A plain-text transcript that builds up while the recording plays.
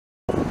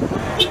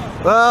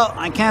Well,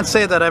 I can't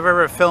say that I've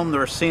ever filmed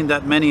or seen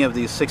that many of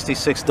these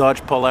 66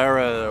 Dodge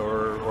Polara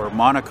or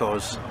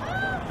Monacos.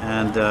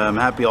 And I'm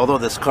happy, although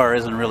this car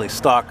isn't really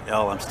stock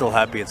L, I'm still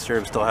happy it's here.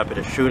 I'm still happy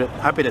to shoot it.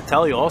 Happy to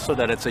tell you also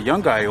that it's a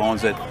young guy who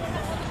owns it.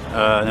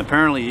 And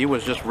apparently he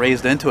was just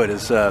raised into it.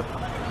 His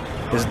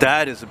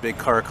dad is a big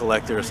car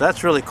collector, so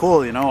that's really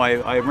cool. You know,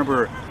 I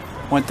remember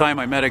one time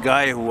I met a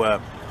guy who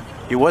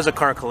he was a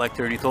car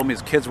collector, and he told me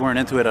his kids weren't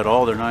into it at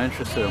all. They're not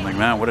interested. I'm like,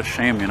 man, what a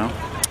shame, you know.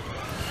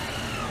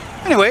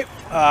 Anyway,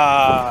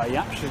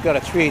 yeah, she's got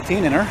a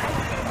 318 in her,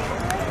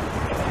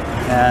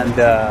 and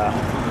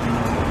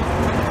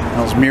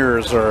those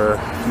mirrors are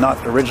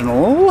not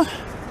original.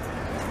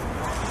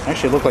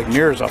 Actually look like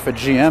mirrors off a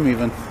GM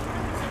even.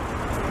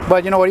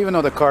 But you know what, even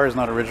though the car is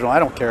not original, I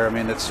don't care. I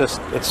mean, it's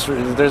just,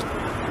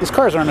 these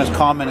cars aren't as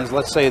common as,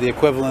 let's say, the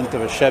equivalent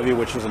of a Chevy,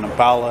 which is an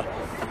Impala,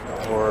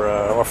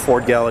 or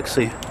Ford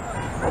Galaxy.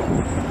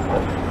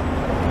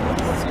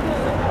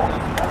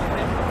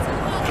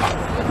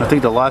 I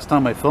think the last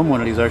time I filmed one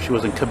of these actually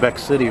was in Quebec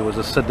City. It was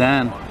a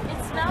sedan. It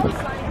smells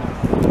like...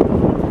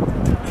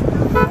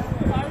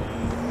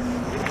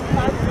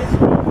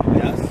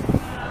 Yes.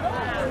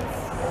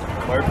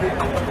 Carpet?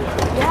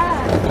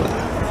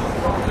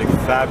 Yeah. Like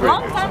fabric.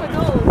 Long time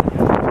ago.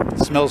 It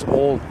smells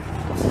old.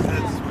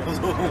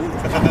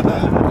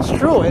 It's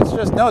true. It's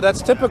just, no,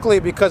 that's typically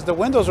because the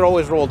windows are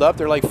always rolled up.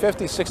 They're like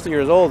 50, 60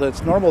 years old.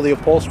 It's normal the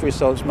upholstery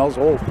so it smells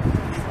old,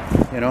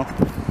 you know.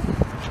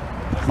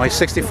 My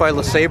 65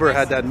 LeSabre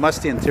had that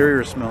musty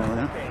interior smell,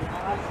 yeah?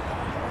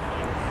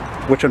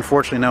 Which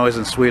unfortunately now is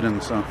in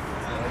Sweden, so.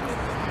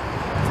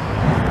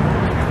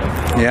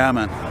 Yeah,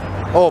 man.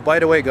 Oh, by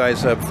the way,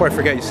 guys, before I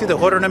forget, you see the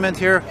hood ornament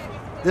here?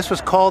 This was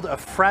called a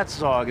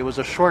Fratzog. It was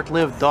a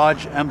short-lived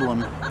Dodge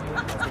emblem.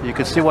 You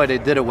can see why they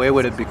did away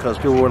with it, because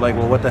people were like,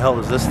 well, what the hell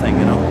is this thing,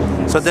 you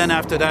know? So then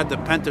after that, the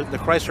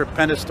Chrysler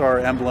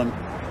Pentastar emblem,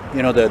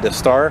 you know, the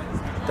star,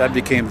 that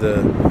became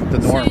the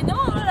norm. So you know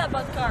a lot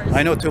about cars.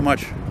 I know too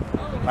much.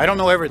 I don't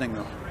know everything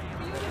though.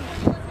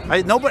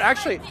 I know, but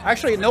actually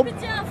no.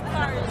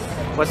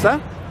 What's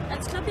that?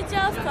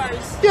 Encyclopedia of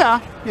cars.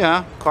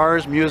 Yeah,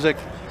 cars, music.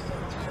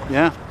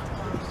 Yeah,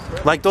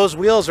 like those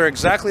wheels are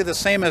exactly the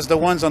same as the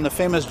ones on the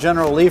famous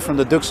General Lee from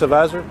the Dukes of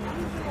Hazzard.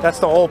 That's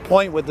the whole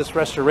point with this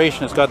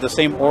restoration. It's got the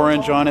same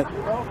orange on it.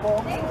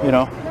 You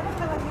know,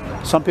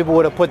 some people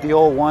would have put the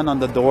old one on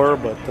the door,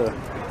 but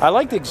I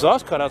like the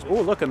exhaust cutouts.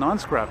 Oh, look, a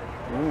non-scrap.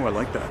 Oh, I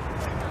like that.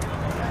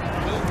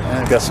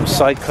 And got some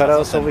side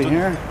cutouts over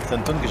here.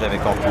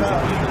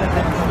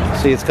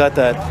 See, it's got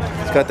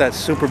that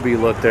Super B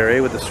look there, eh,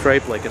 with the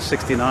stripe like a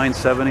 69,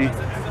 70.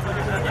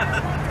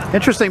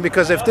 Interesting,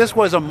 because if this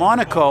was a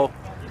Monaco,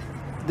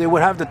 they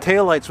would have the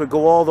taillights would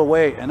go all the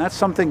way, and that's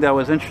something that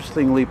was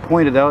interestingly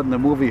pointed out in the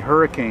movie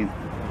Hurricane.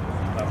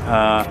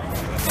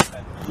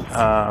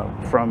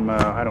 From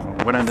I don't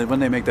know when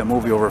they make that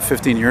movie over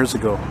 15 years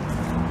ago,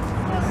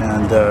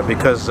 and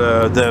because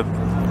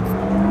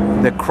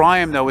the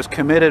crime that was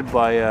committed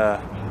by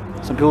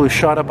some people who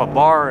shot up a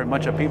bar and a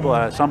bunch of people,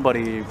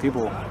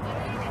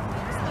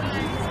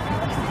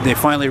 they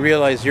finally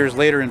realized years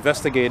later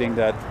investigating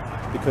that,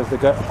 because the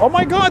guy, oh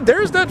my God,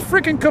 there's that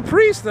freaking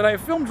Caprice that I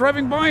filmed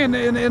driving by in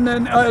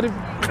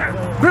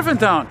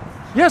Griffintown.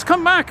 Yes,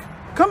 come back.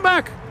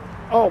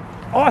 Oh,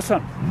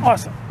 awesome.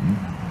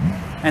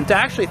 And to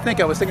actually think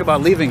I was thinking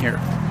about leaving here,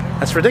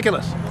 that's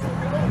ridiculous.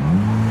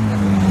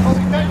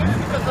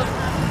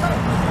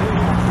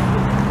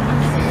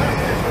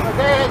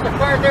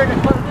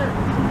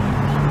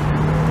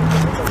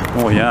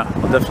 Oh yeah,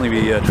 I'll definitely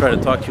be try to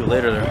talk to you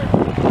later there.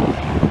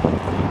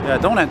 Yeah,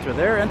 don't enter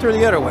there, enter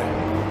the other way.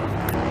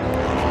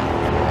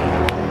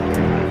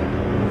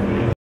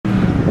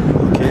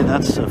 Okay,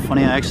 that's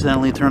funny, I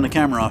accidentally turned the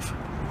camera off.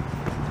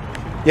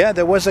 Yeah,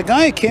 there was a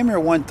guy who came here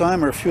one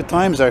time, or a few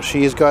times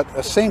actually. He's got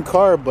the same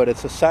car, but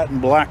it's a satin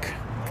black.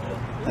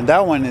 And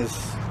that one is...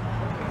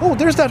 Oh,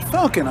 there's that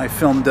Falcon I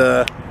filmed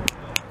a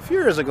few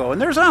years ago,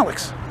 and there's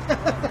Alex.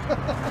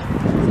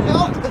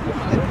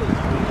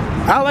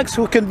 Alex,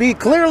 who can be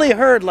clearly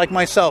heard like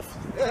myself.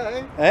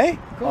 Yeah, eh?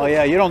 Cool. Oh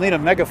yeah, you don't need a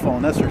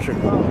megaphone, that's for sure.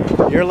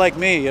 You're like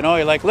me, you know,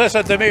 you're like,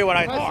 listen to me when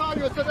I talk. I saw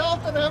you at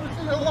Elton, I haven't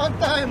seen you in a long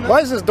time. Why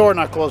is this door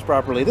not closed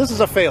properly? This is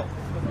a fail.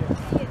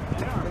 You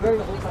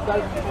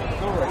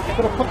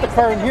could have put the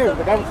car in here.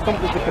 The guy was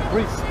coming with the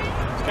Caprice.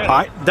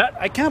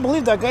 I can't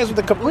believe that guy's with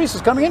the Caprice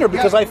is coming in here,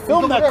 because I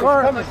filmed that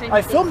car.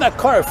 I filmed that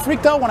car. I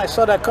freaked out when I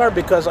saw that car,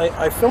 because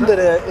I filmed it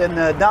in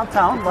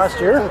downtown last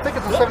year. I think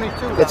it's a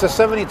 72. It's a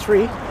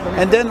 73.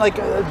 And then like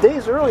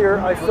days earlier,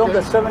 I filmed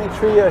a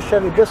 73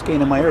 Chevy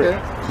Biscayne in my area.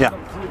 Yeah.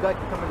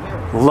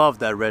 Love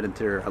that red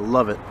interior. I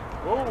love it.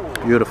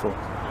 Beautiful.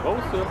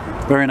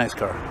 Very nice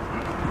car.